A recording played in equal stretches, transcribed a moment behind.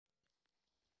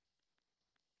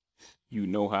You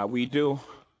know how we do.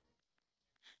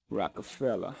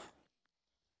 Rockefeller.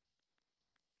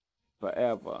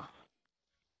 Forever.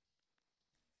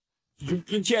 You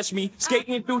can catch me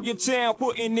skating through your town,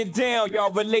 putting it down. Y'all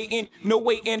relating, no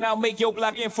waiting. I'll make your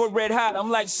block infrared hot.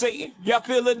 I'm like Satan. Y'all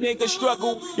feel a nigga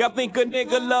struggle. Y'all think a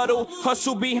nigga luddle.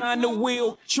 Hustle behind the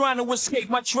wheel, trying to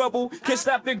escape my trouble. Can't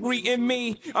stop the greeting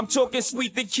me. I'm talking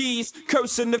sweet the keys,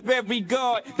 cursing the very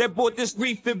God that brought this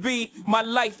grief to be. My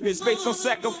life is based on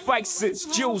sacrifices.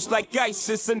 Jews like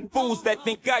ISIS and fools that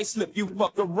think I slip. You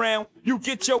fuck around, you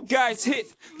get your guys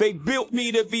hit. They built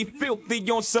me to be filthy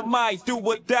on some I do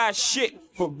or die shit.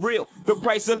 For real, the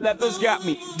price of leather's got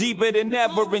me deeper than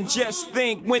ever. And just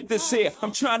think, winter's here.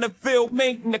 I'm trying to feel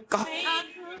me, nigga.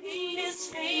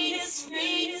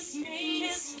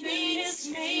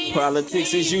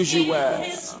 Politics as usual.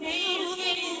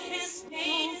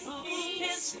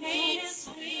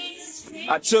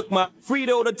 I took my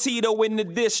Frito to Tito in the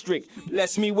district.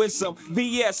 Bless me with some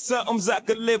VS, somethings I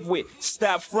could live with.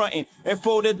 Stop fronting, and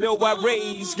for the dough I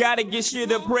raise, gotta get shit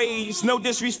to praise. No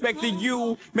disrespect to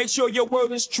you, make sure your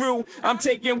word is true. I'm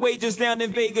taking wages down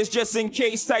in Vegas just in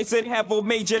case Tyson have a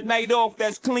major night off.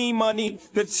 That's clean money,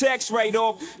 the tax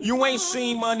write-off. You ain't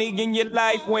seen money in your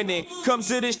life when it comes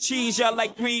to this cheese. Y'all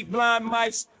like 3 blind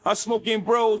mice. I'm smoking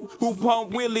bros who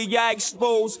pump Willie, I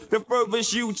expose the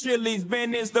furthest you chilies,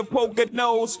 Ben is the poker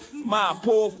nose. My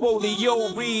portfolio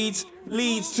leads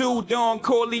to Don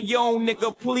Corleone,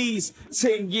 nigga please.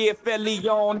 10-year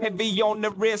felon, heavy on the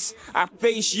wrist. I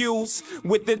face use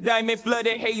with the diamond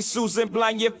flooded Jesus and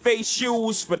blind your face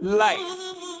shoes for life.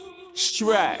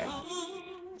 Stride,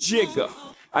 jigger,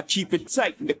 I keep it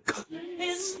tight, nigga.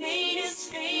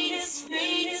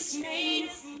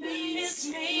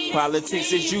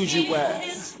 Politics as usual.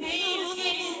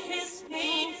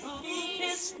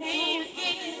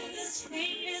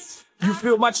 You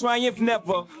feel my triumph,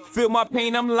 never. Feel my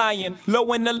pain, I'm lying.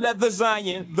 Low in the leather's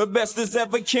iron. The best as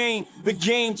ever came. The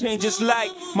game changes like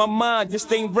my mind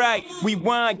just ain't right.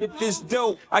 Rewind, get this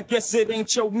dope. I guess it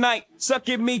ain't your night.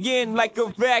 Sucking me in like a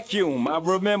vacuum. I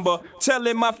remember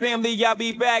telling my family I'll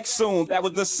be back soon. That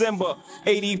was December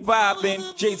 85. Then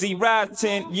Jay-Z rise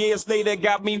 10 years later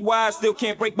got me wise. Still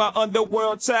can't break my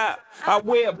underworld tie. I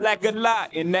wear black a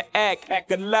lot in the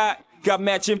act a lot. Got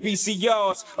matching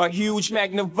VCRs, a huge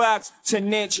Magnavox,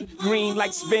 10-inch, green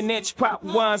like spinach, pop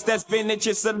ones, that's vintage.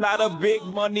 It's a lot of big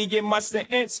money in my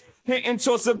sentence. Hitting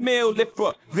towards a meal, if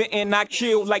for venting I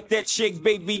kill like that chick,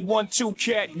 baby, 1-2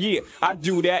 cat, yeah, I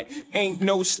do that. Ain't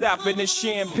no stopping the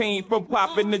champagne from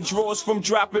popping, the drawers from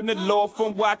dropping, the law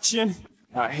from watching.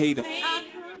 I hate him.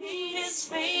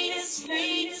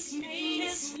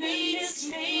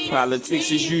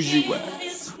 Politics as usual.